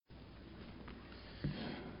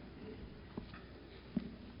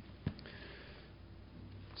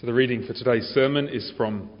So the reading for today's sermon is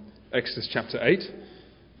from Exodus chapter 8.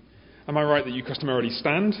 Am I right that you customarily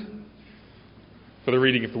stand for the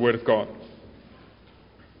reading of the Word of God?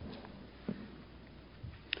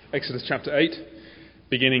 Exodus chapter 8,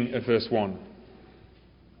 beginning at verse 1.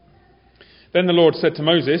 Then the Lord said to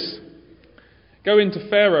Moses, "Go into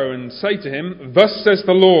Pharaoh and say to him, 'Thus says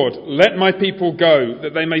the Lord, let my people go,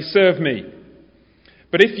 that they may serve me.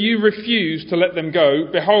 But if you refuse to let them go,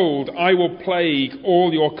 behold, I will plague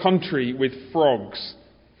all your country with frogs.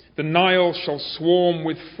 The Nile shall swarm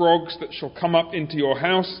with frogs that shall come up into your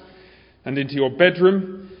house and into your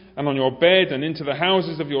bedroom and on your bed and into the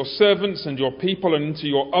houses of your servants and your people and into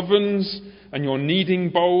your ovens and your kneading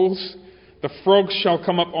bowls. The frogs shall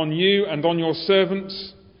come up on you and on your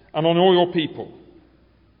servants and on all your people.'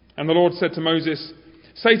 And the Lord said to Moses,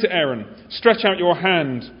 'Say to Aaron, stretch out your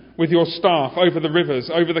hand with your staff over the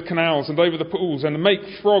rivers, over the canals and over the pools, and make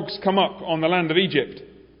frogs come up on the land of Egypt.'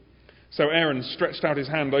 So Aaron stretched out his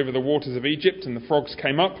hand over the waters of Egypt, and the frogs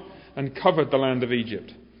came up and covered the land of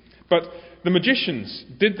Egypt. But the magicians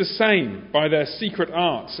did the same by their secret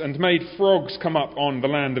arts and made frogs come up on the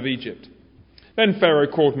land of Egypt. Then Pharaoh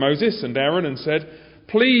called Moses and Aaron and said,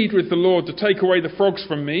 'Plead with the Lord to take away the frogs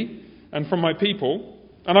from me and from my people,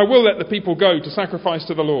 and I will let the people go to sacrifice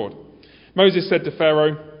to the Lord.' Moses said to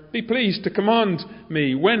Pharaoh, 'Be pleased to command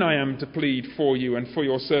me when I am to plead for you and for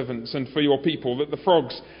your servants and for your people, that the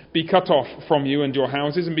frogs be cut off from you and your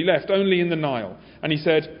houses and be left only in the Nile.' And he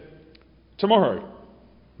said, 'Tomorrow.'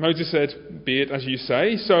 Moses said, 'Be it as you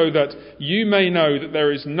say, so that you may know that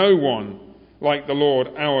there is no one like the Lord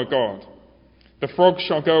our God. The frogs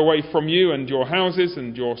shall go away from you and your houses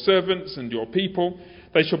and your servants and your people.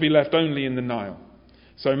 They shall be left only in the Nile.'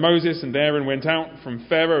 So Moses and Aaron went out from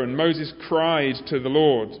Pharaoh, and Moses cried to the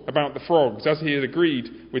Lord about the frogs, as he had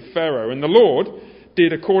agreed with Pharaoh. And the Lord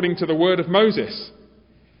did according to the word of Moses.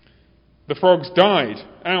 The frogs died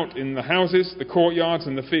out in the houses, the courtyards,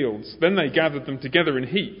 and the fields. Then they gathered them together in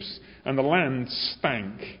heaps, and the land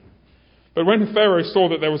stank. But when Pharaoh saw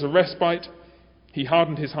that there was a respite, he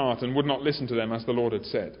hardened his heart and would not listen to them, as the Lord had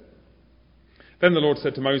said. Then the Lord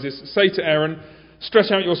said to Moses, 'Say to Aaron,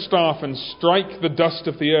 stretch out your staff and strike the dust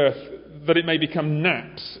of the earth, that it may become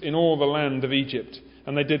gnats in all the land of Egypt.'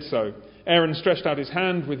 And they did so. Aaron stretched out his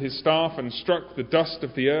hand with his staff and struck the dust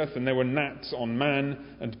of the earth, and there were gnats on man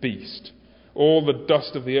and beast. All the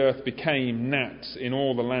dust of the earth became gnats in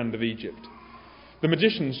all the land of Egypt. The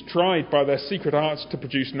magicians tried by their secret arts to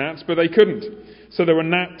produce gnats, but they couldn't. So there were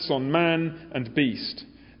gnats on man and beast.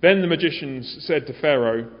 Then the magicians said to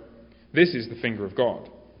Pharaoh, 'This is the finger of God.'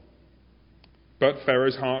 But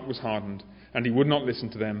Pharaoh's heart was hardened, and he would not listen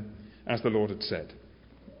to them, as the Lord had said."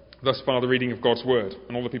 Thus far the reading of God's word.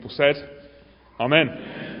 And all the people said, Amen.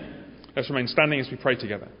 Amen. Let's remain standing as we pray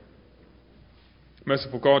together.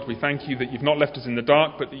 Merciful God, we thank you that you've not left us in the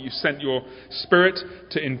dark, but that you've sent your Spirit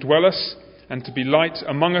to indwell us and to be light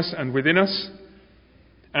among us and within us,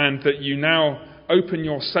 and that you now open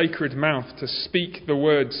your sacred mouth to speak the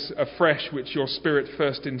words afresh which your Spirit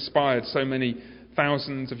first inspired so many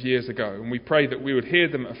thousands of years ago. And we pray that we would hear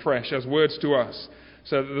them afresh as words to us,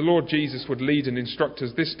 so that the Lord Jesus would lead and instruct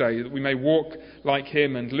us this day, that we may walk like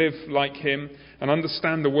him and live like him and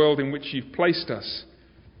understand the world in which you've placed us,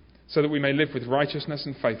 so that we may live with righteousness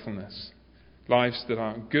and faithfulness, lives that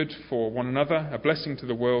are good for one another, a blessing to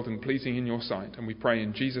the world and pleasing in your sight. And we pray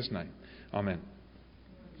in Jesus' name. Amen.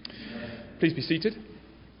 Please be seated.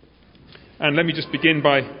 And let me just begin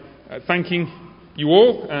by thanking you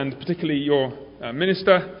all, and particularly your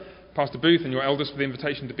minister, Pastor Booth, and your elders for the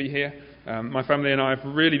invitation to be here. My family and I have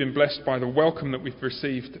really been blessed by the welcome that we've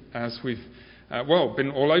received as we've, been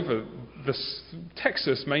all over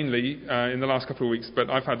Texas mainly in the last couple of weeks, but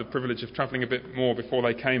I've had the privilege of travelling a bit more before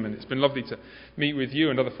they came, and it's been lovely to meet with you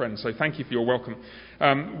and other friends, so thank you for your welcome.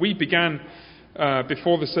 We began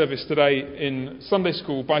before the service today in Sunday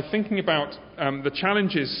school by thinking about the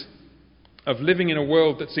challenges of living in a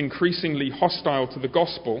world that's increasingly hostile to the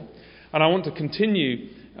gospel. And I want to continue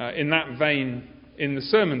in that vein in the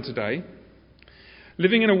sermon today.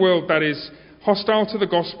 Living in a world that is hostile to the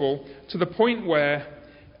gospel to the point where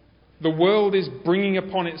the world is bringing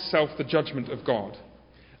upon itself the judgment of God.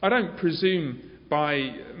 I don't presume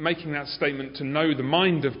by making that statement to know the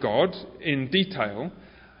mind of God in detail.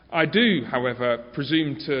 I do, however,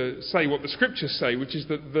 presume to say what the Scriptures say, which is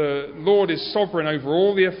that the Lord is sovereign over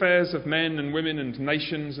all the affairs of men and women and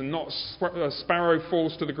nations, and not a sparrow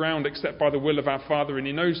falls to the ground except by the will of our Father, and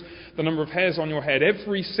he knows the number of hairs on your head.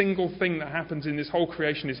 Every single thing that happens in this whole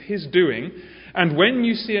creation is his doing. And when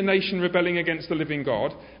you see a nation rebelling against the living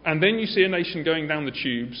God, and then you see a nation going down the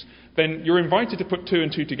tubes, then you're invited to put two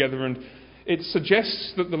and two together and it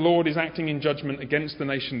suggests that the Lord is acting in judgment against the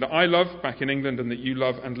nation that I love back in England and that you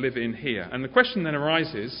love and live in here. And the question then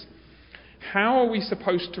arises, how are we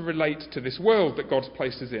supposed to relate to this world that God's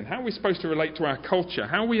placed us in? How are we supposed to relate to our culture?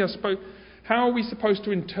 How are we supposed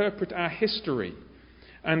to interpret our history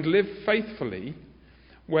and live faithfully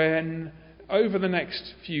when over the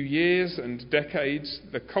next few years and decades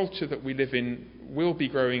the culture that we live in will be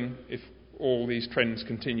growing, if all these trends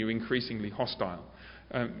continue, increasingly hostile?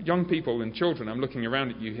 Young people and children, I'm looking around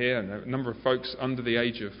at you here, and a number of folks under the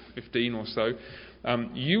age of 15 or so,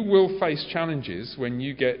 you will face challenges when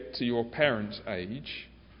you get to your parents' age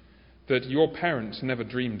that your parents never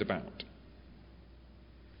dreamed about.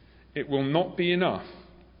 It will not be enough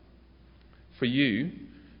for you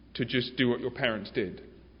to just do what your parents did.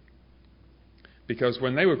 Because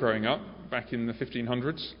when they were growing up, back in the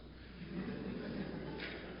 1500s,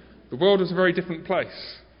 the world was a very different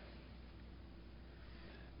place.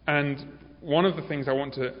 And one of the things I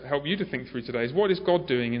want to help you to think through today is, what is God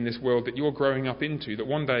doing in this world that you're growing up into, that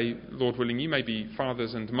one day, Lord willing, you may be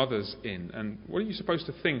fathers and mothers in? And what are you supposed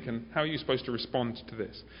to think, and how are you supposed to respond to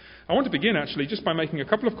this? I want to begin actually just by making a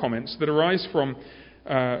couple of comments that arise from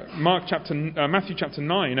Matthew chapter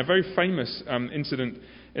 9, a very famous incident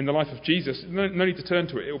in the life of Jesus. No need to turn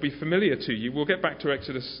to it. It will be familiar to you. We'll get back to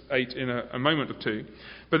Exodus 8 in a moment or two.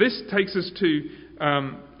 But this takes us to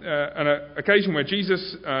an occasion where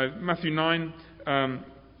Jesus, Matthew 9,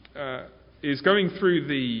 is going through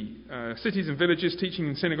the cities and villages, teaching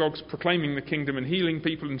in synagogues, proclaiming the kingdom and healing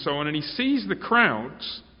people and so on. And he sees the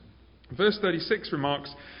crowds. Verse 36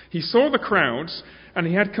 remarks, he saw the crowds and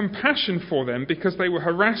he had compassion for them because they were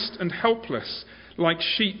harassed and helpless, like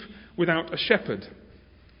sheep without a shepherd.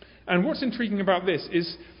 And what's intriguing about this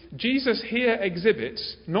is Jesus here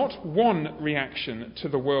exhibits not one reaction to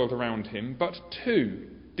the world around him, but two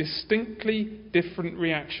distinctly different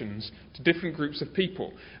reactions to different groups of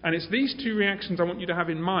people. And it's these two reactions I want you to have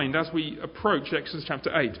in mind as we approach Exodus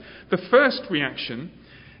chapter 8. The first reaction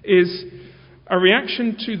is a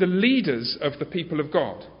reaction to the leaders of the people of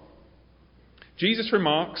God. Jesus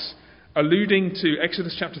remarks, alluding to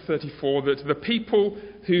Exodus chapter 34, that the people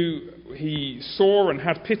who he saw and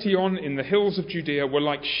had pity on in the hills of Judea were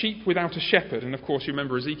like sheep without a shepherd. And of course, you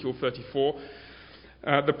remember Ezekiel 34.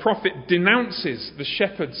 The prophet denounces the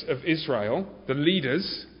shepherds of Israel, the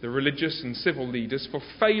leaders, the religious and civil leaders, for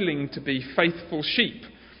failing to be faithful sheep,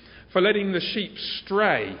 for letting the sheep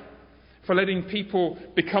stray, for letting people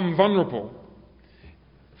become vulnerable,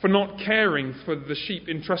 for not caring for the sheep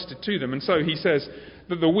entrusted to them. And so he says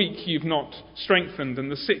that the weak you've not strengthened,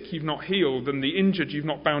 and the sick you've not healed, and the injured you've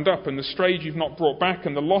not bound up, and the strayed you've not brought back,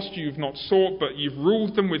 and the lost you've not sought, but you've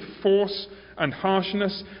ruled them with force and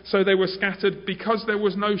harshness, so they were scattered because there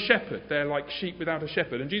was no shepherd. They're like sheep without a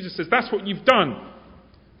shepherd. And Jesus says that's what you've done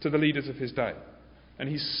to the leaders of his day. And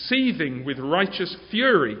he's seething with righteous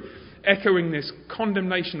fury, echoing this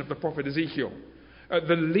condemnation of the prophet Ezekiel.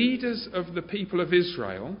 The leaders of the people of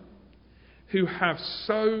Israel who have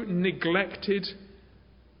so neglected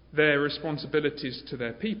their responsibilities to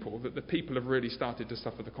their people that the people have really started to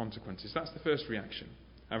suffer the consequences. That's the first reaction.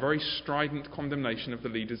 A very strident condemnation of the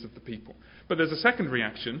leaders of the people. But there's a second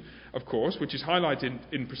reaction, of course, which is highlighted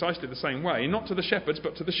in precisely the same way, not to the shepherds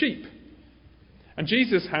but to the sheep. And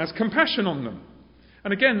Jesus has compassion on them.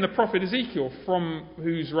 And again, the prophet Ezekiel, from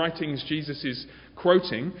whose writings Jesus is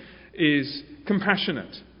quoting, is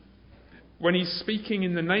compassionate. When he's speaking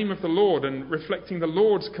in the name of the Lord and reflecting the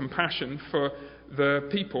Lord's compassion for the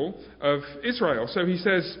people of Israel. So he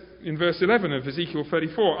says in verse 11 of Ezekiel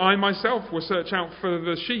 34, I myself will search out for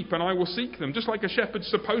the sheep and I will seek them, just like a shepherd's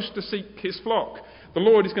supposed to seek his flock. The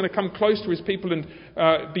Lord is going to come close to his people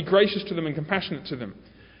and be gracious to them and compassionate to them.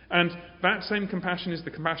 And that same compassion is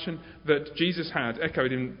the compassion that Jesus had,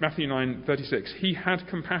 echoed in Matthew 9:36. He had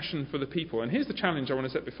compassion for the people. And here's the challenge I want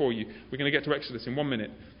to set before you. We're going to get to Exodus in 1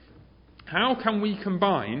 minute. How can we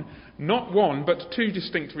combine not one but two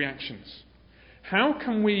distinct reactions? How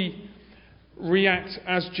can we react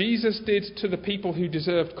as Jesus did to the people who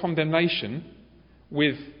deserved condemnation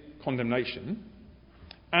with condemnation,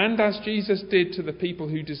 and as Jesus did to the people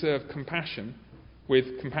who deserved compassion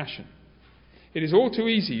with compassion? It is all too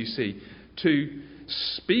easy, you see, to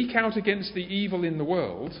speak out against the evil in the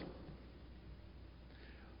world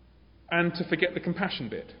and to forget the compassion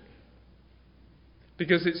bit.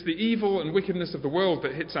 Because it's the evil and wickedness of the world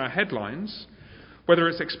that hits our headlines, whether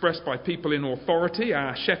it's expressed by people in authority,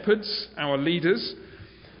 our shepherds, our leaders,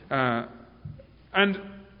 or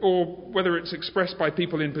whether it's expressed by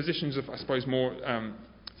people in positions of, I suppose, more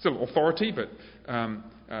still authority, but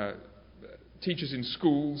teachers in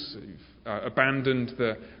schools who've abandoned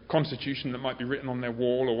the constitution that might be written on their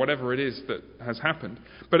wall, or whatever it is that has happened.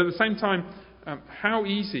 But at the same time, how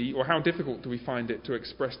easy or how difficult do we find it to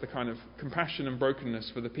express the kind of compassion and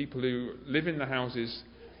brokenness for the people who live in the houses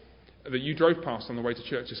that you drove past on the way to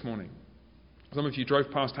church this morning? Some of you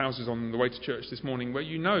drove past houses on the way to church this morning where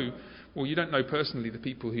you don't know personally the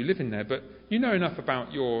people who live in there, but you know enough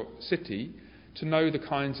about your city to know the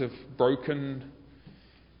kinds of broken,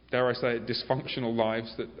 dare I say it, dysfunctional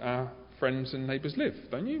lives that our friends and neighbours live,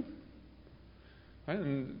 don't you? Right?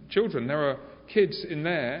 And children, there are kids in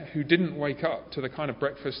there who didn't wake up to the kind of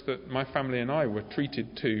breakfast that my family and I were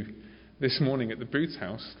treated to this morning at the Booth's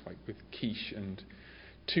house, like with quiche and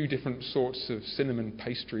 2 different sorts of cinnamon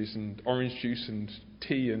pastries and orange juice and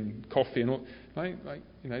tea and coffee and all.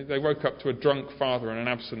 They woke up to a drunk father and an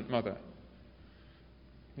absent mother.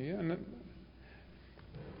 Yeah, and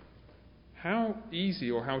how easy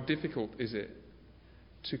or how difficult is it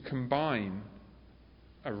to combine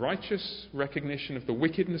a righteous recognition of the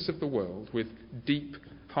wickedness of the world with deep,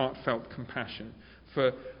 heartfelt compassion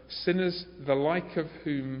for sinners the like of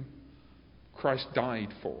whom Christ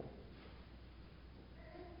died for?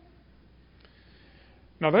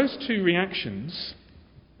 Now, those 2 reactions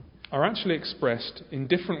are actually expressed in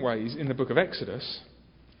different ways in the book of Exodus,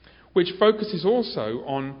 which focuses also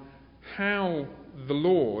on how the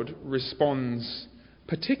Lord responds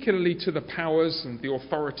particularly to the powers and the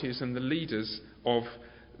authorities and the leaders of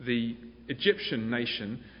the Egyptian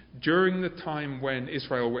nation during the time when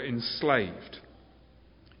Israel were enslaved.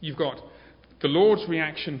 You've got the Lord's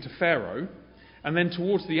reaction to Pharaoh, and then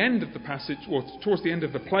towards the end of the passage, or towards the end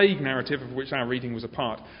of the plague narrative of which our reading was a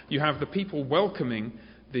part, you have the people welcoming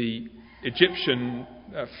the Egyptian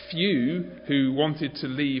few who wanted to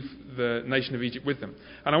leave the nation of Egypt with them.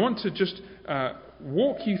 And I want to just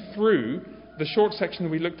walk you through the short section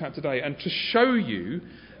that we looked at today and to show you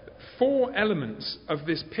 4 elements of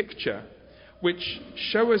this picture which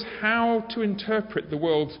show us how to interpret the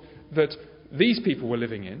world that these people were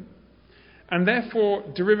living in, and therefore,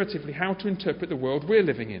 derivatively, how to interpret the world we're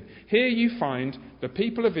living in. Here you find the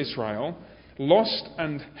people of Israel, lost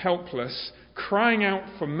and helpless, crying out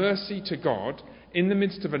for mercy to God in the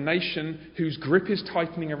midst of a nation whose grip is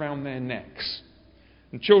tightening around their necks.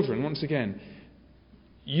 And children, once again,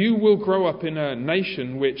 you will grow up in a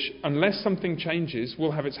nation which, unless something changes,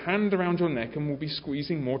 will have its hand around your neck and will be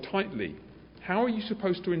squeezing more tightly. How are you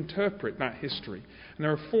supposed to interpret that history? And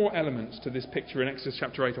there are 4 elements to this picture in Exodus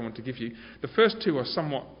chapter 8 I want to give you. The first 2 are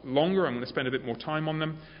somewhat longer. I'm going to spend a bit more time on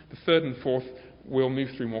them. The third and fourth we'll move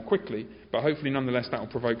through more quickly, but hopefully nonetheless that will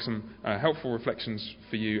provoke some helpful reflections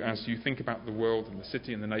for you as you think about the world and the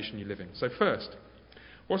city and the nation you live in. So first,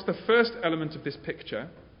 what's the first element of this picture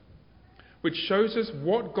which shows us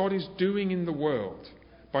what God is doing in the world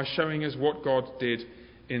by showing us what God did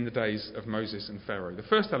in the days of Moses and Pharaoh? The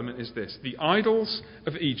first element is this: the idols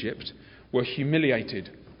of Egypt were humiliated.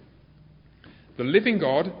 The living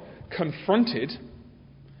God confronted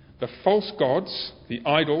the false gods, the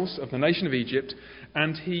idols of the nation of Egypt,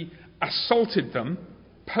 and he assaulted them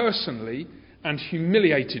personally and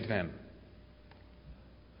humiliated them.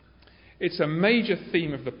 It's a major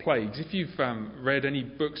theme of the plagues. If you've read any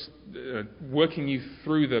books working you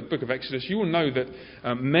through the book of Exodus, you will know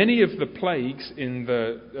that many of the plagues in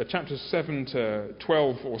the chapters 7 to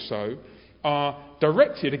 12 or so are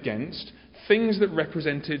directed against things that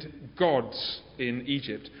represented gods in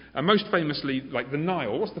Egypt. Most famously, like the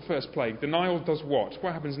Nile. What's the first plague? The Nile does what?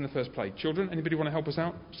 What happens in the first plague? Children, anybody want to help us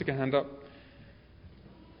out? Stick a hand up.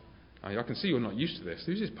 I can see you're not used to this.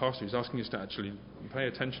 Who's this pastor who's asking us to actually pay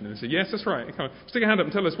attention and say, yes, that's right. Come on. Stick a hand up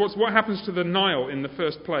and tell us what happens to the Nile in the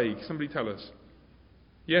first plague. Somebody tell us.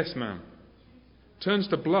 Yes, ma'am. Turns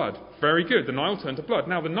to blood. Very good. The Nile turned to blood.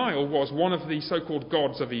 Now, the Nile was one of the so-called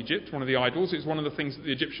gods of Egypt, one of the idols. It's one of the things that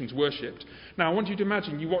the Egyptians worshipped. Now, I want you to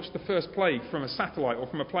imagine you watched the first plague from a satellite or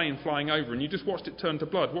from a plane flying over, and you just watched it turn to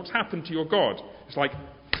blood. What's happened to your God? It's like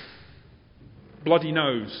bloody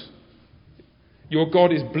nose. Your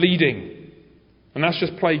God is bleeding. And that's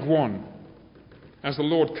just plague 1, as the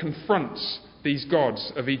Lord confronts these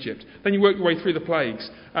gods of Egypt. Then you work your way through the plagues.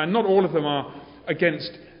 Not all of them are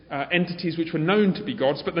against entities which were known to be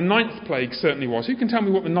gods, but the 9th plague certainly was. Who can tell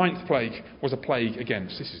me what the 9th plague was a plague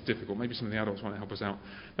against? This is difficult. Maybe some of the adults want to help us out.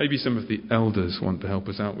 Maybe some of the elders want to help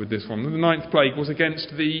us out with this one. The 9th plague was against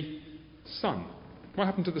the sun. What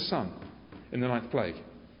happened to the sun in the 9th plague?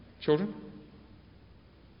 Children?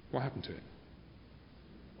 What happened to it?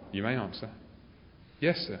 You may answer.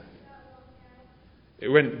 Yes, sir. It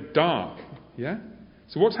went dark. Yeah?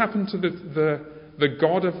 So what's happened to the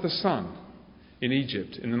god of the sun in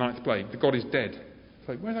Egypt in the 9th plague? The god is dead. It's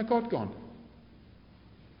like, where's our God gone?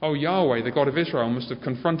 Oh, Yahweh, the God of Israel, must have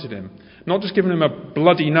confronted him. Not just given him a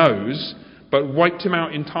bloody nose, but wiped him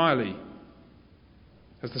out entirely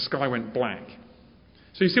as the sky went black.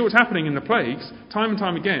 So you see what's happening in the plagues. Time and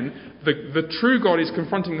time again, the true God is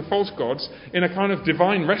confronting the false gods in a kind of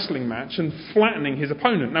divine wrestling match and flattening his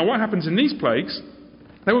opponent. Now what happens in these plagues?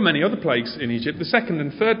 There were many other plagues in Egypt. The second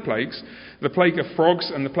and third plagues, the plague of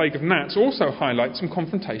frogs and the plague of gnats, also highlight some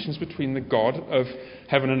confrontations between the God of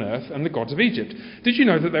heaven and earth and the gods of Egypt. Did you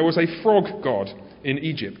know that there was a frog god in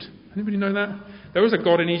Egypt? Anybody know that? There was a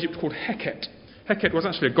god in Egypt called Heket. Heket was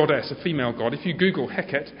actually a goddess, a female god. If you Google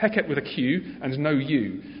Heket with a Q and no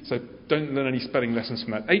U, so don't learn any spelling lessons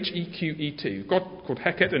from that. Heqet, god called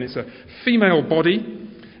Heket, and it's a female body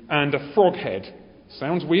and a frog head.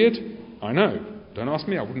 Sounds weird? I know. Don't ask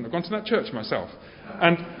me, I wouldn't have gone to that church myself.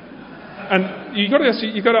 And you've got to ask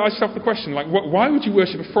yourself the question, like, why would you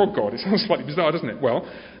worship a frog god? It sounds slightly bizarre, doesn't it? Well,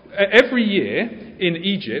 every year in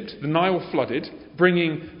Egypt, the Nile flooded,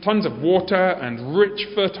 bringing tons of water and rich,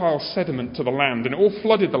 fertile sediment to the land. And it all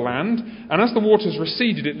flooded the land. And as the waters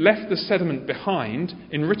receded, it left the sediment behind,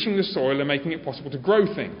 enriching the soil and making it possible to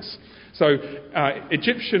grow things. So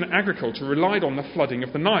Egyptian agriculture relied on the flooding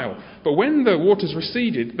of the Nile. But when the waters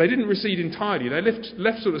receded, they didn't recede entirely. They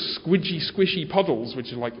left sort of squishy puddles, which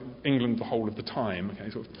is like England the whole of the time,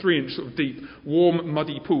 okay, sort of 3-inch sort of deep, warm,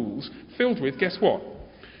 muddy pools, filled with, guess what?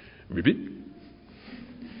 Ribbit.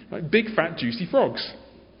 Like big, fat, juicy frogs.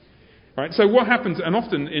 Right? So what happens, and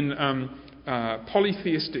often in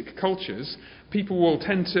polytheistic cultures, people will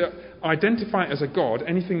tend to identify as a god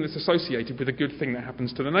anything that's associated with a good thing that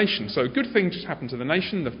happens to the nation. So a good thing just happened to the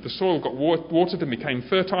nation, the soil got watered and became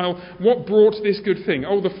fertile. What brought this good thing?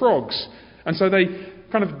 Oh, the frogs. And so they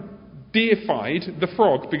kind of deified the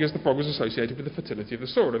frog because the frog was associated with the fertility of the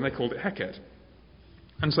soil, and they called it Heket.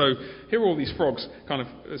 And so here are all these frogs kind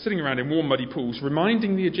of sitting around in warm, muddy pools,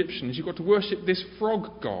 reminding the Egyptians, you've got to worship this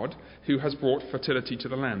frog god who has brought fertility to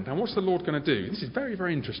the land. Now, what's the Lord going to do? This is very,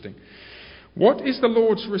 very interesting. What is the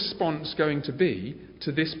Lord's response going to be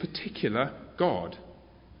to this particular god?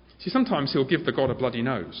 See, sometimes he'll give the god a bloody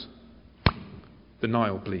nose. The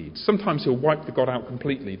Nile bleeds. Sometimes he'll wipe the god out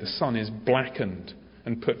completely. The sun is blackened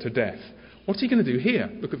and put to death. What's he going to do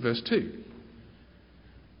here? Look at verse 2.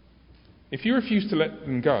 If you refuse to let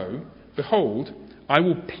them go, behold, I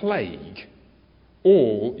will plague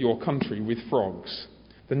all your country with frogs.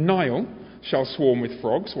 The Nile shall swarm with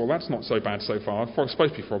frogs. Well, that's not so bad so far. Frogs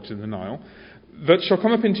supposed to be frogs in the Nile. That shall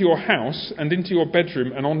come up into your house and into your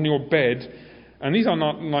bedroom and on your bed. And these are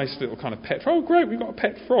not nice little kind of pet. Oh, great, we've got a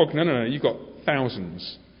pet frog. No. You've got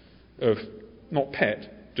thousands of, not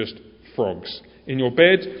pet, just frogs. In your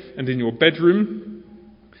bed and in your bedroom,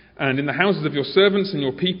 and in the houses of your servants and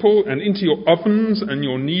your people, and into your ovens and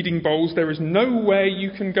your kneading bowls. There is nowhere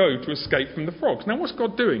you can go to escape from the frogs. Now, what's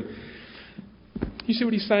God doing? You see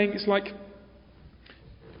what he's saying? It's like,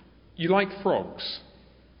 you like frogs.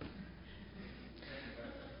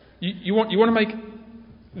 You want to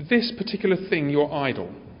make this particular thing your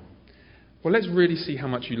idol. Well, let's really see how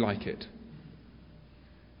much you like it.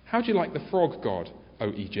 How do you like the frog god,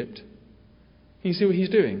 O Egypt? You see what he's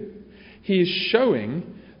doing? He is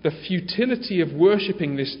showing the futility of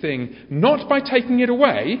worshipping this thing, not by taking it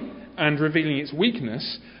away and revealing its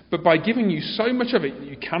weakness, but by giving you so much of it that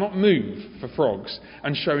you cannot move for frogs,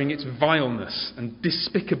 and showing its vileness and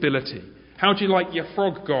despicability. How do you like your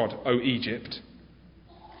frog god, O Egypt?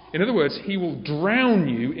 In other words, he will drown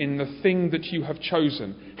you in the thing that you have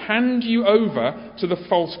chosen, hand you over to the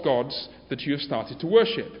false gods that you have started to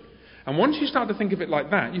worship. And once you start to think of it like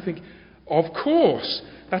that, you think, of course,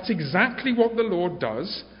 that's exactly what the Lord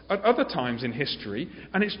does at other times in history,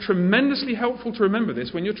 and it's tremendously helpful to remember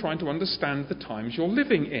this when you're trying to understand the times you're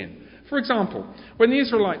living in. For example, when the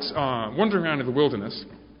Israelites are wandering around in the wilderness,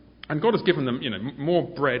 and God has given them, more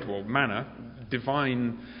bread, or manna,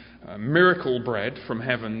 divine miracle bread from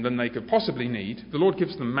heaven than they could possibly need, the Lord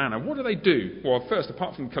gives them manna. What do? Well, first,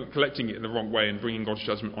 apart from collecting it in the wrong way and bringing God's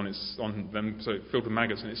judgment on them, so it's filled with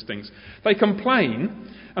maggots and it stinks, they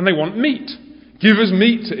complain and they want meat. Give us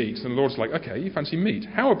meat to eat. And the Lord's like, okay, you fancy meat.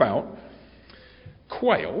 How about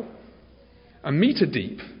quail, a metre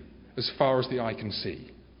deep as far as the eye can see?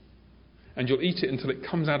 And you'll eat it until it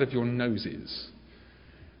comes out of your noses.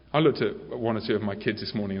 I looked at one or two of my kids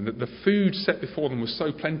this morning, and the food set before them was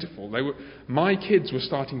so plentiful. My kids were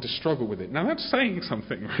starting to struggle with it. Now that's saying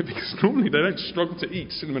something, right? Because normally they don't struggle to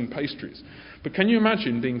eat cinnamon pastries. But can you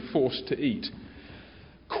imagine being forced to eat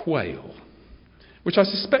quail? Which I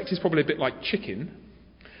suspect is probably a bit like chicken,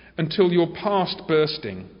 until you're past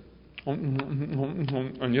bursting.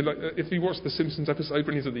 And you're like, if you watch the Simpsons episode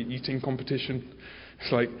when he's at the eating competition,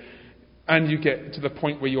 it's like, And you get to the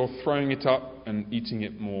point where you're throwing it up and eating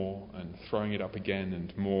it more and throwing it up again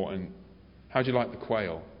and more. And how do you like the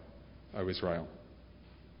quail, O Israel?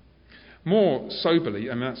 More soberly,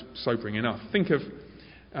 I mean that's sobering enough, think of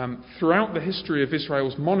throughout the history of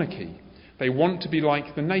Israel's monarchy, they want to be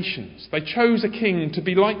like the nations. They chose a king to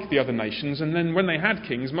be like the other nations, and then when they had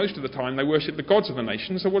kings, most of the time they worshipped the gods of the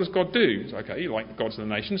nations. So what does God do? It's okay, you like the gods of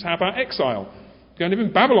the nations, how about exile? Go and live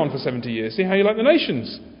in Babylon for 70 years, see how you like the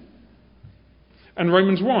nations. And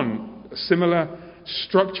Romans 1, a similar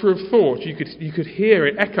structure of thought. You could hear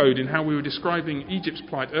it echoed in how we were describing Egypt's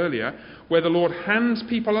plight earlier, where the Lord hands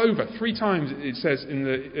people over. 3 times it says in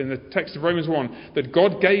the text of Romans 1 that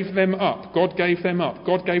God gave them up, God gave them up,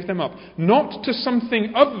 God gave them up. Not to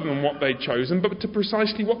something other than what they'd chosen, but to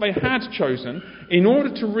precisely what they had chosen, in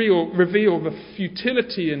order to reveal the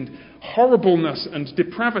futility and horribleness and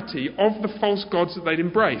depravity of the false gods that they'd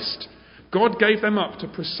embraced. God gave them up to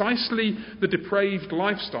precisely the depraved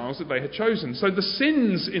lifestyles that they had chosen. So the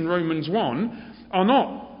sins in Romans 1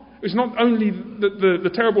 it's not only the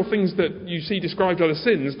terrible things that you see described are the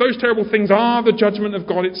sins. Those terrible things are the judgment of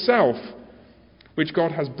God itself, which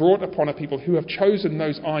God has brought upon a people who have chosen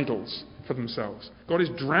those idols for themselves. God is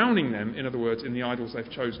drowning them, in other words, in the idols they've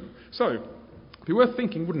chosen. So, it'd be worth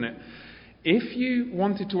thinking, wouldn't it? If you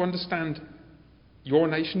wanted to understand your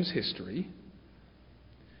nation's history,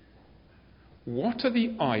 what are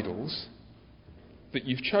the idols that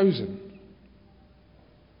you've chosen?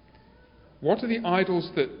 What are the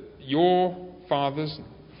idols that your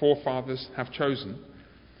forefathers have chosen?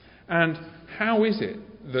 And how is it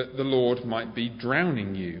that the Lord might be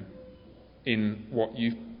drowning you in what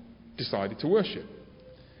you've decided to worship?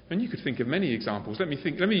 And you could think of many examples. Let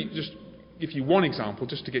me just give you one example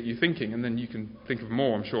just to get you thinking, and then you can think of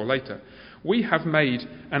more, I'm sure, later. We have made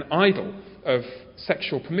an idol of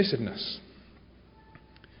sexual permissiveness.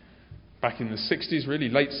 Back in the 60s, really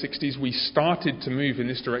late 60s, we started to move in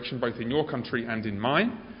this direction, both in your country and in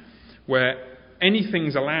mine, where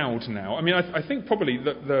anything's allowed now. I mean, I think probably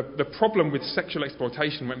the problem with sexual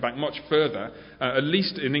exploitation went back much further, at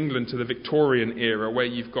least in England to the Victorian era, where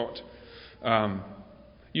you've got...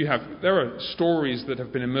 there are stories that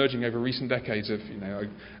have been emerging over recent decades of,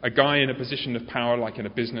 a guy in a position of power, like in a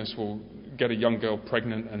business, will get a young girl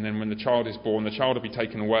pregnant, and then when the child is born, the child will be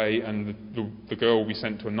taken away, and the girl will be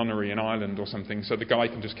sent to a nunnery in Ireland or something, so the guy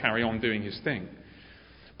can just carry on doing his thing.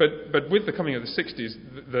 But with the coming of the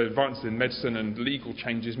 60s, the advances in medicine and legal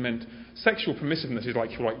changes meant sexual permissiveness is like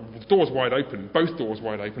doors wide open, both doors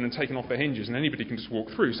wide open, and taken off their hinges, and anybody can just walk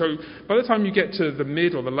through. So by the time you get to the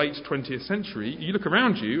mid or the late 20th century, you look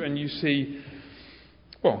around you and you see,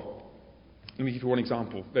 well, let me give you one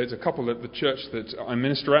example. There's a couple at the church that I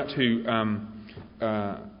minister at who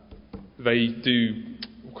they do...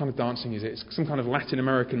 What kind of dancing is it? It's some kind of Latin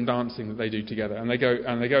American dancing that they do together. And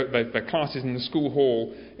their classes in the school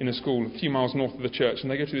hall in a school a few miles north of the church, and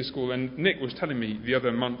they go to this school. And Nick was telling me the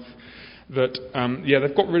other month that,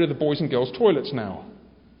 they've got rid of the boys and girls toilets now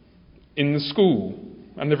in the school.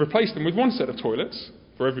 And they've replaced them with one set of toilets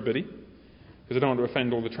for everybody, because they don't want to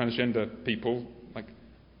offend all the transgender people.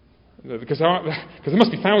 Because there must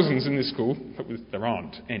be thousands in this school. There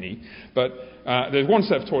aren't any. But there's one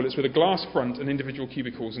set of toilets with a glass front and individual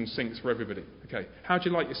cubicles and sinks for everybody. Okay, how do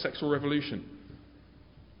you like your sexual revolution?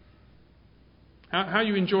 How are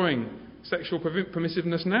you enjoying sexual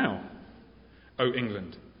permissiveness now? Oh,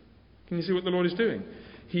 England. Can you see what the Lord is doing?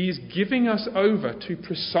 He is giving us over to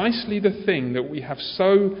precisely the thing that we have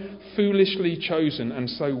so foolishly chosen and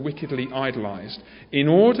so wickedly idolised, in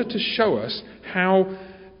order to show us how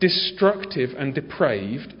destructive and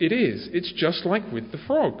depraved it is. It's just like with the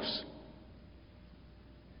frogs.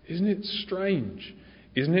 Isn't it strange?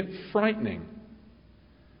 Isn't it frightening?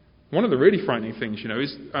 One of the really frightening things,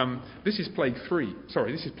 is this is plague 3.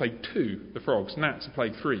 Sorry, this is plague 2, the frogs. Gnats are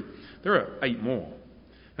plague 3. There are 8 more.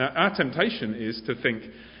 Now, our temptation is to think,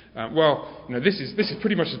 this is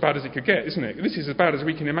pretty much as bad as it could get, isn't it? This is as bad as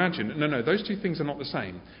we can imagine. No, those two things are not the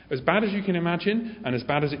same. As bad as you can imagine and as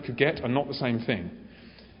bad as it could get are not the same thing.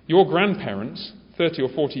 Your grandparents, 30 or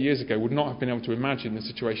 40 years ago, would not have been able to imagine the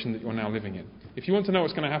situation that you're now living in. If you want to know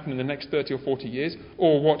what's going to happen in the next 30 or 40 years,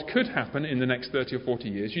 or what could happen in the next 30 or 40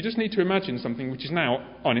 years, you just need to imagine something which is now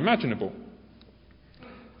unimaginable.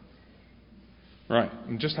 Right,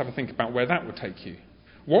 and just have a think about where that would take you.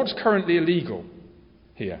 What's currently illegal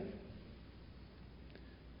here?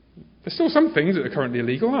 There's still some things that are currently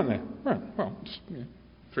illegal, aren't there? Right, well, just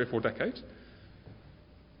 3 or 4 decades.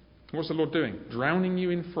 What's the Lord doing? Drowning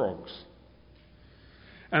you in frogs.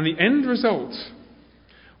 And the end result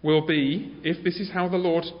will be, if this is how the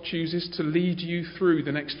Lord chooses to lead you through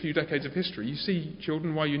the next few decades of history. You see,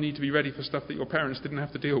 children, why you need to be ready for stuff that your parents didn't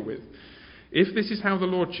have to deal with. If this is how the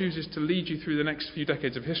Lord chooses to lead you through the next few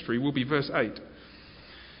decades of history, will be verse 8.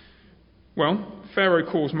 Well, Pharaoh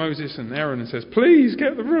calls Moses and Aaron and says, please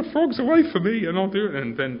get the frogs away from me and I'll do it.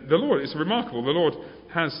 And then the Lord, it's remarkable, the Lord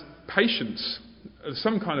has patience,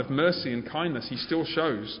 some kind of mercy and kindness he still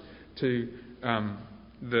shows to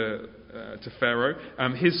Pharaoh.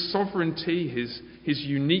 His sovereignty, his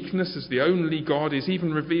uniqueness as the only God is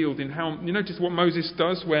even revealed in how... You notice what Moses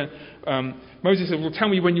does where Moses says, well, tell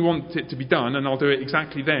me when you want it to be done and I'll do it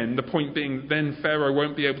exactly then. The point being, then Pharaoh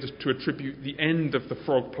won't be able to attribute the end of the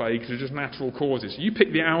frog plague to just natural causes. You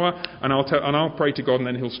pick the hour and I'll pray to God and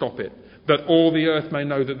then he'll stop it. That all the earth may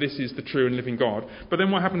know that this is the true and living God. But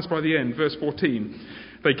then what happens by the end? Verse 14.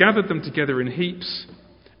 They gathered them together in heaps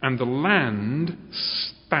and the land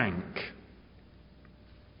stank.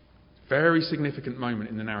 Very significant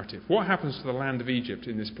moment in the narrative. What happens to the land of Egypt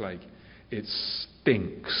in this plague? It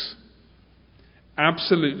stinks.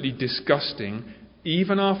 Absolutely disgusting,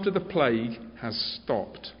 even after the plague has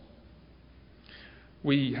stopped.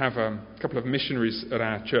 We have a couple of missionaries at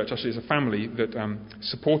our church. Actually, it's a family that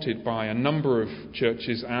supported by a number of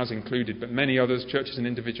churches, ours included, but many others, churches and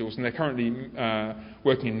individuals, and they're currently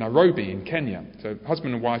working in Nairobi in Kenya. So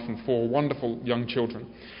husband and wife and 4 wonderful young children.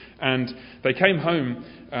 And they came home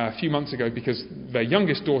a few months ago because their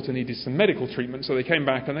youngest daughter needed some medical treatment, so they came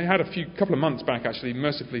back, and they had a couple of months back actually.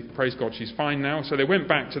 Mercifully, praise God, she's fine now. So they went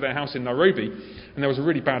back to their house in Nairobi, and there was a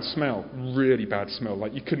really bad smell,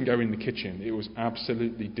 like you couldn't go in the kitchen. It was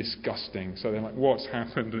absolutely disgusting. So they're like, what's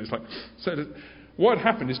happened? And it's like, what had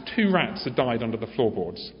happened is 2 rats had died under the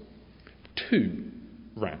floorboards. 2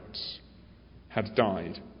 rats had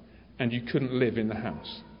died, and you couldn't live in the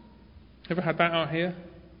house. Ever had that out here?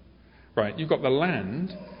 Right, you've got the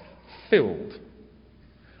land filled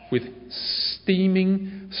with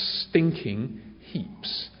steaming, stinking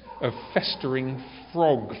heaps of festering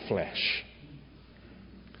frog flesh.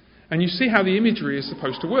 And you see how the imagery is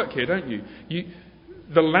supposed to work here, don't you?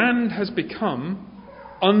 The land has become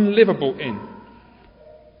unlivable in.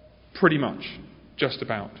 Pretty much. Just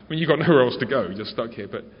about. I mean, you've got nowhere else to go. You're stuck here.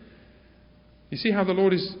 But you see how the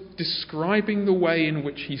Lord is describing the way in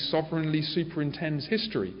which he sovereignly superintends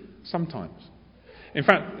history. Sometimes. In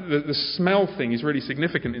fact, the smell thing is really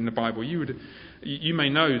significant in the Bible. You may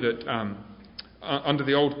know that under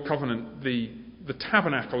the Old Covenant, the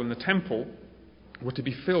tabernacle and the temple were to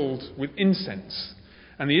be filled with incense.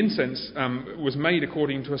 And the incense was made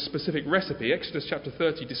according to a specific recipe. Exodus chapter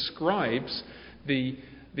 30 describes the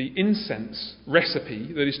incense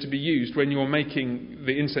recipe that is to be used when you're making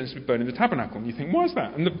the incense to be burned in the tabernacle. And you think, why is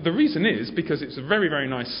that? And the reason is because it's a very, very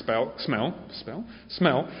nice smell,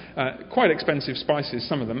 quite expensive spices,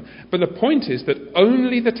 some of them. But the point is that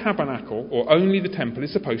only the tabernacle or only the temple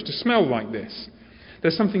is supposed to smell like this.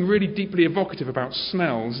 There's something really deeply evocative about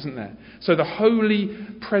smells, isn't there? So the holy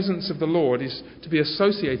presence of the Lord is to be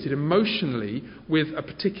associated emotionally with a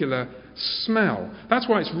particular smell. That's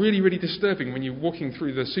why it's really, really disturbing when you're walking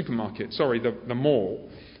through the mall,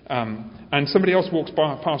 and somebody else walks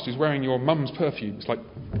past who's wearing your mum's perfume. It's like,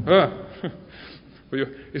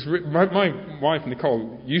 my wife,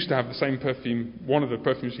 Nicole, used to have the same perfume. One of the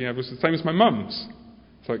perfumes she had was the same as my mum's.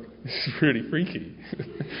 It's like, this is really freaky.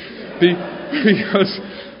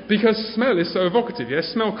 Because smell is so evocative,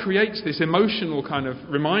 yes? Smell creates this emotional kind of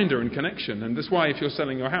reminder and connection. And that's why if you're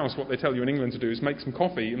selling your house, what they tell you in England to do is make some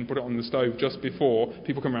coffee and put it on the stove just before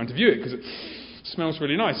people come around to view it, because it smells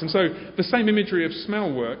really nice. And so the same imagery of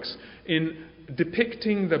smell works in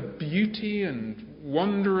depicting the beauty and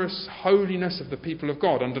wondrous holiness of the people of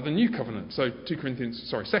God under the new covenant. So 2 Corinthians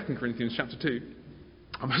chapter 2.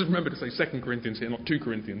 I must remember to say 2 Corinthians here, not 2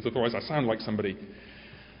 Corinthians, otherwise I sound like somebody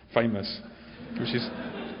famous, which is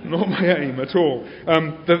not my aim at all.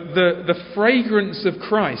 The fragrance of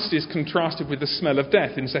Christ is contrasted with the smell of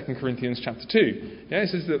death in 2 Corinthians chapter 2. Yeah, it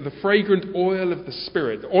says that the fragrant oil of the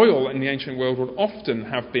Spirit. Oil in the ancient world would often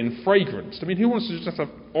have been fragranced. I mean, who wants to just have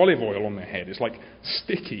olive oil on their head? It's like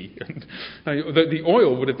sticky. And the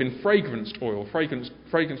oil would have been fragranced oil,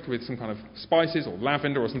 fragranced with some kind of spices or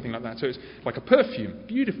lavender or something like that. So it's like a perfume,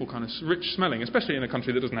 beautiful kind of rich smelling, especially in a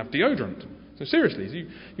country that doesn't have deodorant. So seriously,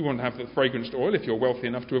 you want to have the fragranced oil if you're wealthy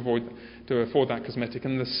enough to afford that cosmetic.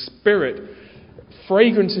 And the Spirit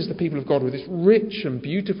fragrances the people of God with this rich and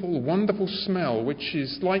beautiful, wonderful smell, which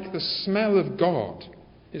is like the smell of God.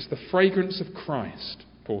 It's the fragrance of Christ,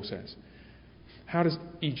 Paul says. How does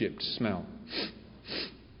Egypt smell?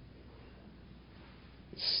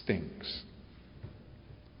 It stinks.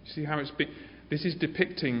 You see how this is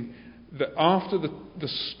depicting that after the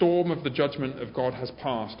storm of the judgment of God has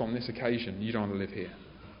passed on this occasion, you don't want to live here.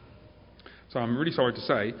 So I'm really sorry to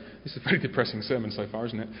say, this is a very depressing sermon so far,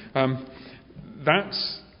 isn't it?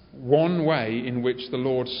 That's one way in which the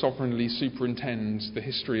Lord sovereignly superintends the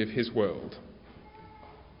history of his world.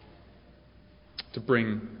 To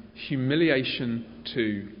bring humiliation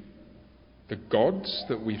to the gods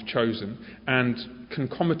that we've chosen, and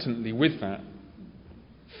concomitantly with that,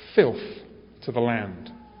 filth to the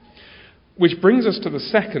land. Which brings us to the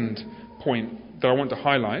second point that I want to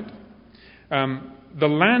highlight. The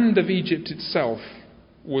land of Egypt itself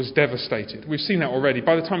was devastated. We've seen that already.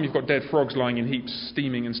 By the time you've got dead frogs lying in heaps,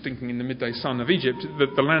 steaming and stinking in the midday sun of Egypt,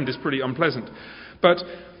 the land is pretty unpleasant. But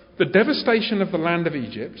the devastation of the land of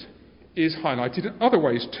Egypt is highlighted in other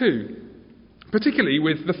ways too, particularly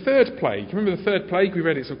with the third plague. Remember the third plague? We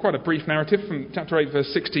read it. It's quite a brief narrative from chapter 8, verse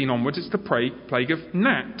 16 onwards. It's the plague of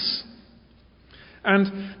gnats.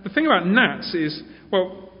 And the thing about gnats is,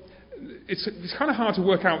 well, it's kind of hard to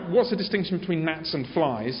work out what's the distinction between gnats and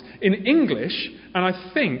flies. In English, and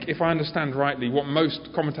I think, if I understand rightly, what most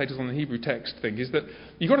commentators on the Hebrew text think is that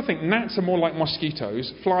you've got to think gnats are more like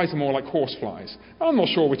mosquitoes, flies are more like horseflies. I'm not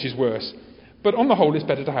sure which is worse, but on the whole it's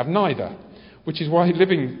better to have neither. Which is why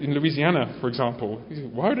living in Louisiana, for example,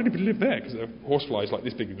 why would anybody live there? Because there are horseflies like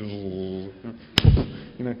this big.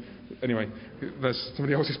 Anyway, that's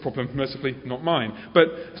somebody else's problem, mercifully, not mine. But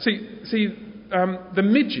see, the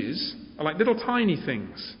midges are like little tiny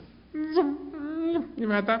things. You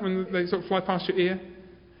ever had that when they sort of fly past your ear?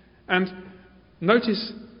 And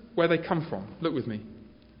notice where they come from. Look with me.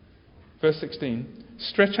 Verse 16.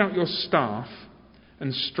 Stretch out your staff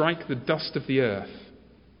and strike the dust of the earth,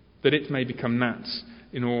 that it may become gnats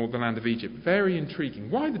in all the land of Egypt. Very intriguing.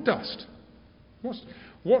 Why the dust?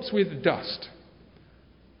 What's with dust?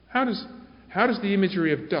 How does the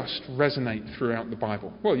imagery of dust resonate throughout the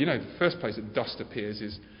Bible? Well, the first place that dust appears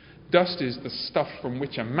is dust is the stuff from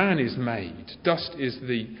which a man is made. Dust is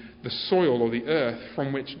the soil or the earth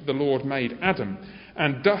from which the Lord made Adam.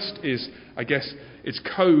 And dust is, I guess, it's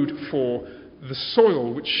code for the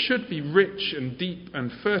soil, which should be rich and deep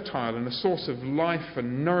and fertile and a source of life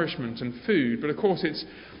and nourishment and food. But of course,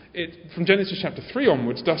 from Genesis chapter 3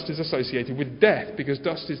 onwards, dust is associated with death, because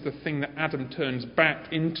dust is the thing that Adam turns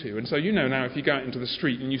back into. And so now if you go out into the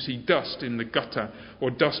street and you see dust in the gutter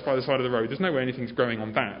or dust by the side of the road, there's no way anything's growing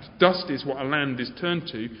on that. Dust is what a land is turned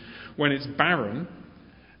to when it's barren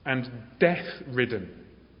and death-ridden.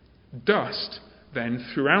 Dust, then,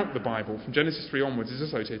 throughout the Bible, from Genesis 3 onwards, is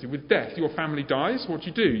associated with death. Your family dies, what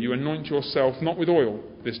do? You anoint yourself not with oil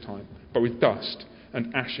this time, but with dust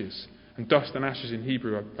and ashes. And dust and ashes in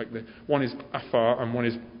Hebrew are like one is afar and one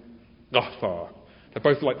is gathar. They're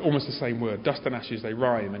both like almost the same word. Dust and ashes, they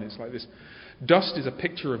rhyme, and it's like this. Dust is a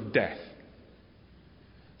picture of death.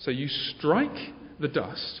 So you strike the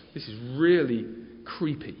dust. This is really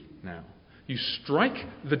creepy now. You strike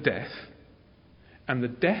the death, and the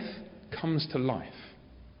death comes to life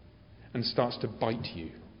and starts to bite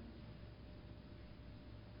you.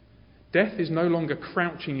 Death is no longer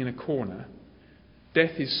crouching in a corner.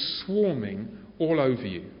 Death is swarming all over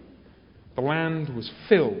you. The land was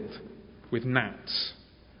filled with gnats.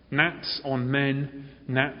 Gnats on men,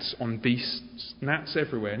 gnats on beasts, gnats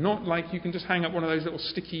everywhere. Not like you can just hang up one of those little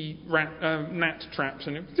sticky gnat traps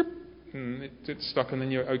and it's stuck and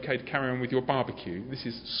then you're okay to carry on with your barbecue. This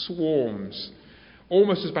is swarms.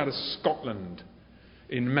 Almost as bad as Scotland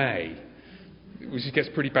in May, which gets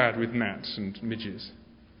pretty bad with gnats and midges.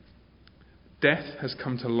 Death has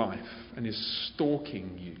come to life and is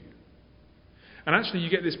stalking you. And actually you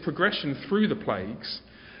get this progression through the plagues.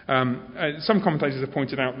 Some commentators have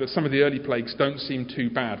pointed out that some of the early plagues don't seem too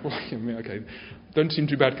bad. Well, don't seem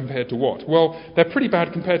too bad compared to what? Well, they're pretty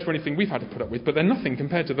bad compared to anything we've had to put up with, but they're nothing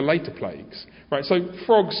compared to the later plagues. Right? So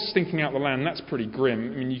frogs stinking out the land, that's pretty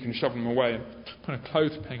grim. I mean, you can shove them away and put a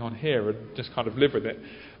clothespin on here and just kind of live with it.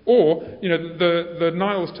 Or, the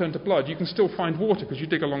Nile's turned to blood, you can still find water because you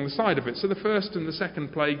dig along the side of it. So the first and the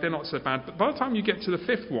second plague, they're not so bad. But by the time you get to the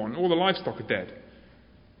fifth one, all the livestock are dead.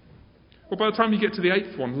 Or by the time you get to the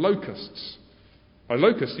eighth one, locusts. By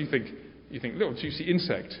locusts, you think, little juicy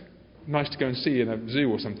insect, nice to go and see in a zoo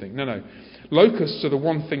or something. No. Locusts are the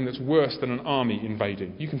one thing that's worse than an army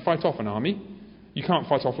invading. You can fight off an army. You can't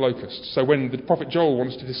fight off locusts. So when the prophet Joel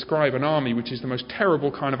wants to describe an army, which is the most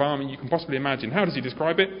terrible kind of army you can possibly imagine, how does he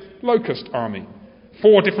describe it? Locust army.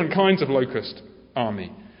 4 different kinds of locust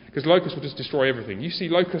army. Because locusts will just destroy everything. You see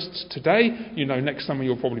locusts today, next summer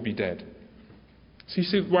you'll probably be dead. So you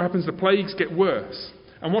see what happens, the plagues get worse.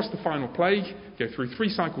 And what's the final plague? Go through 3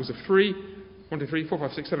 cycles of 3. 1, 2, 3, 4,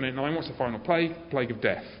 5, 6, 7, 8, 9. What's the final plague? Plague of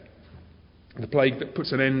death. The plague that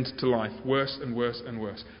puts an end to life, worse and worse and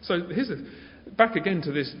worse. So back again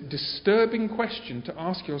to this disturbing question to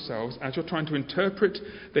ask yourselves as you're trying to interpret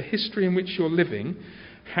the history in which you're living: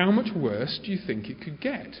 how much worse do you think it could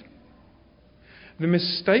get? The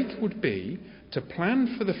mistake would be to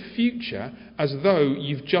plan for the future as though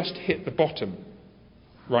you've just hit the bottom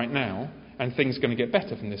right now and things are going to get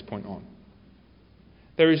better from this point on.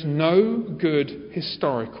 There is no good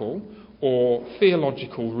historical or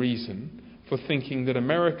theological reason for thinking that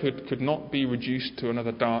America could not be reduced to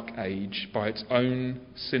another dark age by its own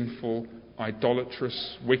sinful,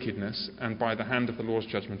 idolatrous wickedness and by the hand of the Lord's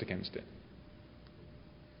judgment against it.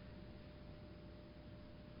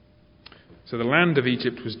 So the land of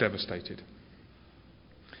Egypt was devastated.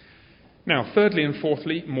 Now, thirdly and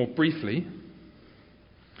fourthly, more briefly,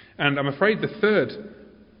 and I'm afraid the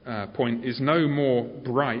third point is no more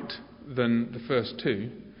bright than the first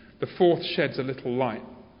two. The fourth sheds a little light,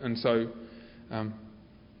 and so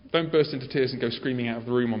don't burst into tears and go screaming out of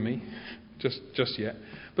the room on me just yet.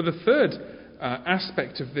 But the third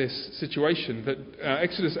aspect of this situation that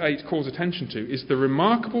Exodus 8 calls attention to is the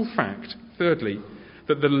remarkable fact, thirdly,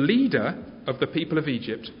 that the leader of the people of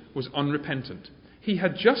Egypt was unrepentant. He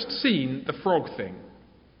had just seen the frog thing,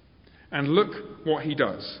 and look what he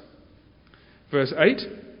does. Verse 8,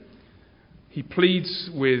 he pleads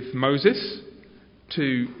with Moses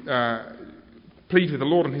to plead with the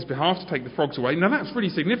Lord on his behalf to take the frogs away. Now that's really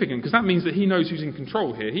significant because that means that he knows who's in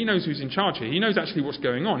control here. He knows who's in charge here. He knows actually what's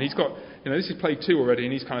going on. He's got, this is plague 2 already,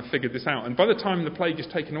 and he's kind of figured this out. And by the time the plague is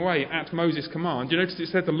taken away at Moses' command, you notice it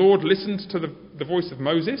said the Lord listened to the voice of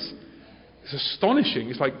Moses. It's astonishing.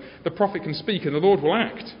 It's like the prophet can speak and the Lord will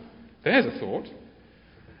act. There's a thought.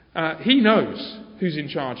 He knows who's in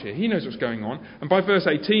charge here. He knows what's going on. And by verse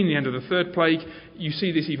 18, the end of the third plague, you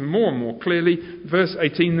see this even more and more clearly. Verse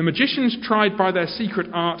 18, the magicians tried by their secret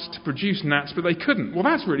arts to produce gnats, but they couldn't. Well,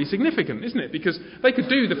 that's really significant, isn't it? Because they could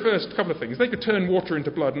do the first couple of things. They could turn water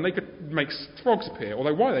into blood and they could make frogs appear.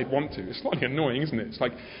 Although why they'd want to, it's slightly annoying, isn't it? It's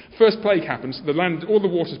like first plague happens, the land, all the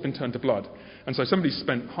water's been turned to blood. And so somebody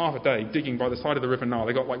spent half a day digging by the side of the River Nile.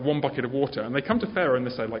 They got like one bucket of water. And they come to Pharaoh and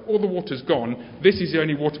they say, all the water's gone. This is the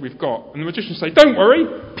only water we've got. And the magicians say, don't worry.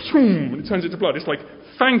 And it turns into blood. It's like,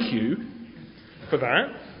 thank you for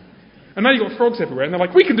that. And now you've got frogs everywhere. And they're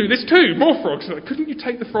like, we can do this too. More frogs. Like, couldn't you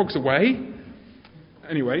take the frogs away?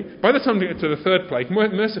 Anyway, by the time they get to the third plague,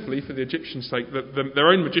 mercifully for the Egyptians' sake, their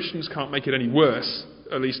own magicians can't make it any worse,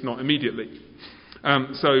 at least not immediately.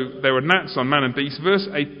 So there were gnats on man and beast. Verse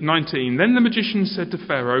 19, then the magicians said to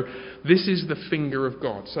Pharaoh, this is the finger of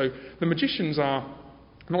God. So the magicians are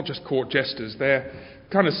not just court jesters, they're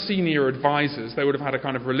kind of senior advisors. They would have had a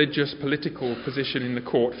kind of religious, political position in the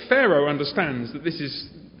court. Pharaoh understands that this is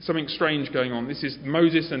something strange going on. This is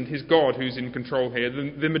Moses and his God who's in control here.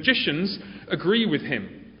 The magicians agree with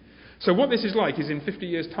him. So what this is like is in 50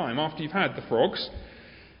 years' time, after you've had the frogs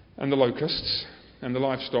and the locusts and the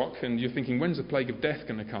livestock, and you're thinking, when's the plague of death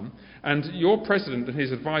going to come? And your president and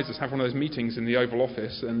his advisors have one of those meetings in the Oval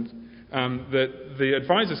Office, and the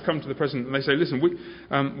advisors come to the president and they say, listen,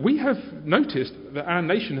 we have noticed that our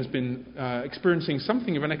nation has been experiencing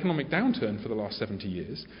something of an economic downturn for the last 70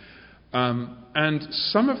 years. And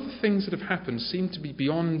some of the things that have happened seem to be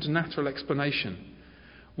beyond natural explanation.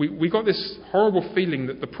 We got this horrible feeling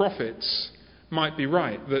that the prophets might be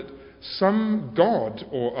right, that some God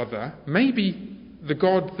or other, maybe the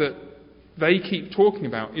God that they keep talking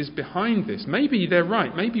about is behind this. Maybe they're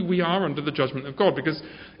right. Maybe we are under the judgment of God, because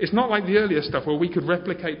it's not like the earlier stuff where we could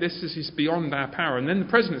replicate this is beyond our power. And then the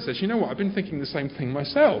president says, you know what, I've been thinking the same thing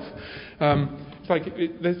myself. It's like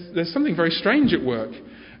there's something very strange at work.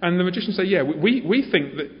 And the magicians say, yeah, we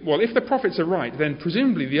think that, well, if the prophets are right, then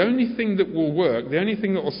presumably the only thing that will work, the only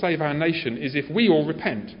thing that will save our nation is if we all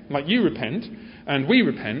repent. Like you repent, and we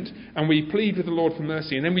repent, and we plead with the Lord for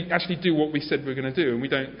mercy, and then we actually do what we said we're going to do, and we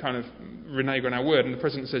don't kind of renege on our word. And the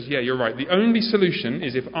president says, yeah, you're right. The only solution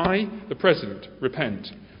is if I, the president, repent,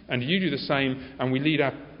 and you do the same, and we lead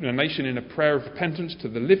our nation in a prayer of repentance to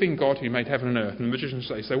the living God who made heaven and earth. And the magicians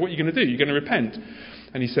say, so what are you going to do? You're going to repent?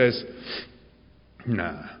 And he says,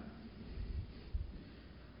 nah.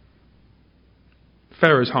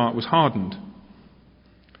 Pharaoh's heart was hardened,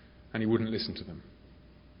 and he wouldn't listen to them,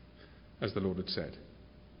 as the Lord had said.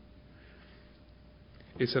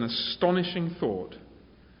 It's an astonishing thought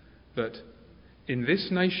that in this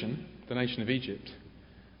nation, the nation of Egypt,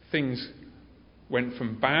 things went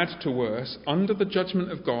from bad to worse under the judgment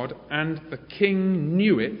of God, and the king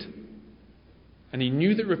knew it, and he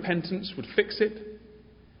knew that repentance would fix it,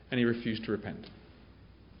 and he refused to repent.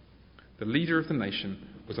 The leader of the nation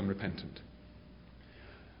was unrepentant.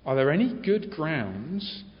 Are there any good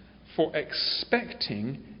grounds for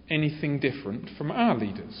expecting anything different from our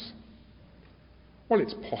leaders? Well,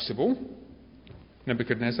 it's possible.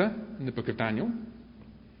 Nebuchadnezzar in the book of Daniel.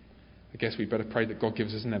 I guess we'd better pray that God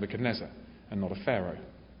gives us a Nebuchadnezzar and not a Pharaoh.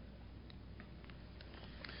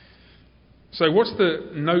 So what's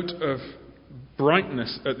the note of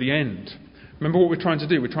brightness at the end? Remember what we're trying to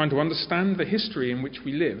do. We're trying to understand the history in which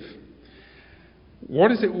we live.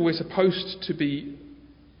 What is it we're supposed to be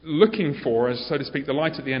looking for as, so to speak, the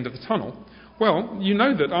light at the end of the tunnel? Well, you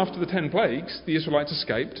know that after the 10 plagues, the Israelites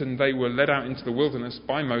escaped and they were led out into the wilderness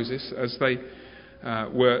by Moses as they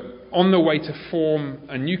were on the way to form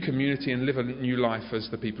a new community and live a new life as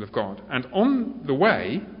the people of God. And on the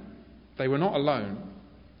way, they were not alone.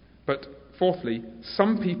 But fourthly,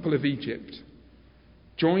 some people of Egypt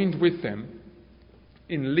joined with them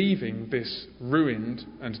in leaving this ruined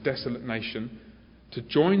and desolate nation to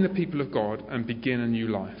join the people of God and begin a new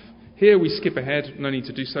life. Here we skip ahead, no need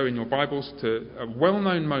to do so in your Bibles, to a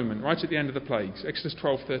well-known moment right at the end of the plagues, Exodus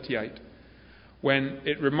 12:38, when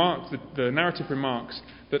the narrative remarks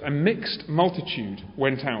that a mixed multitude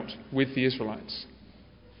went out with the Israelites.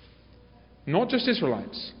 Not just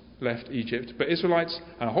Israelites left Egypt, but Israelites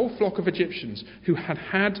and a whole flock of Egyptians who had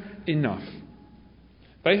had enough.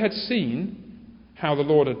 They had seen how the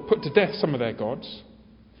Lord had put to death some of their gods.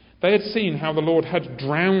 They had seen how the Lord had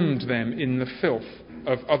drowned them in the filth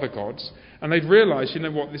of other gods. And they'd realised, you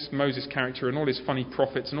know what, this Moses character and all his funny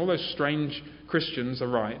prophets and all those strange Christians are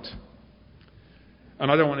right.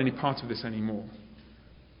 And I don't want any part of this anymore.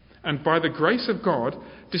 And by the grace of God,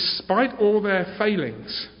 despite all their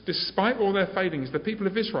failings, the people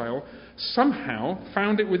of Israel somehow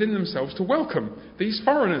found it within themselves to welcome these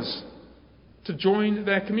foreigners to join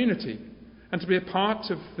their community and to be a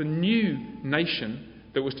part of the new nation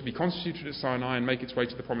that was to be constituted at Sinai and make its way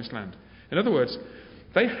to the Promised Land. In other words,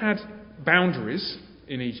 they had boundaries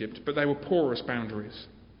in Egypt, but they were porous boundaries.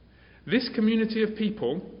 This community of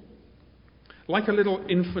people, like a little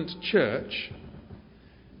infant church,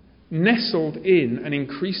 nestled in an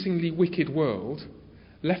increasingly wicked world,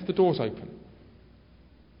 left the doors open.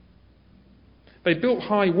 They built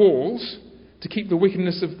high walls to keep the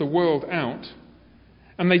wickedness of the world out,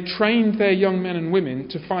 and they trained their young men and women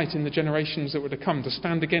to fight in the generations that were to come, to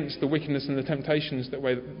stand against the wickedness and the temptations that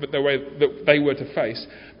they were to face.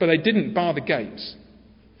 But they didn't bar the gates.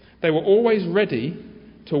 They were always ready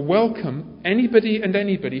to welcome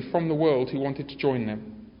anybody from the world who wanted to join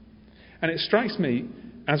them. And it strikes me,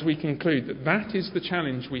 as we conclude, that is the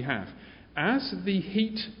challenge we have. As the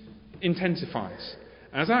heat intensifies,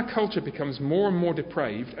 as our culture becomes more and more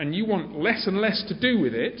depraved, and you want less and less to do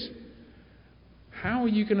with it, how are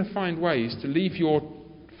you going to find ways to leave your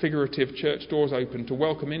figurative church doors open to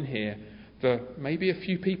welcome in here maybe a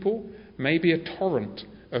few people, maybe a torrent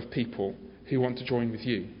of people who want to join with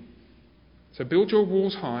you? So build your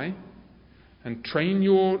walls high and train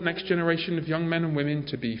your next generation of young men and women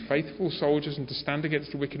to be faithful soldiers and to stand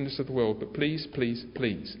against the wickedness of the world. But please, please,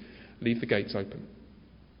 please, leave the gates open.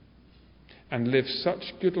 And live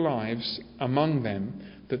such good lives among them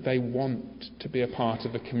that they want to be a part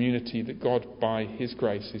of the community that God, by His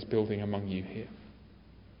grace, is building among you here.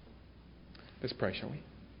 Let's pray, shall we?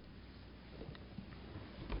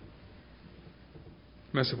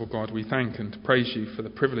 Merciful God, we thank and praise you for the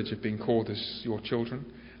privilege of being called as your children,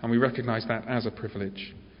 and we recognise that as a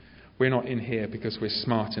privilege. We're not in here because we're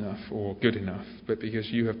smart enough or good enough, but because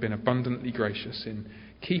you have been abundantly gracious in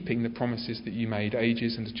keeping the promises that you made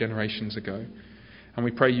ages and generations ago. And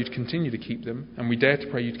we pray you'd continue to keep them, and we dare to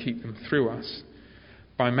pray you'd keep them through us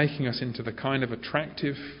by making us into the kind of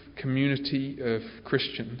attractive community of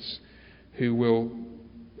Christians who will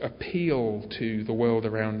appeal to the world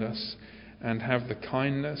around us and have the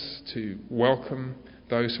kindness to welcome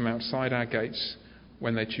those from outside our gates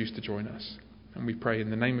when they choose to join us. And we pray in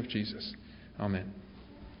the name of Jesus. Amen.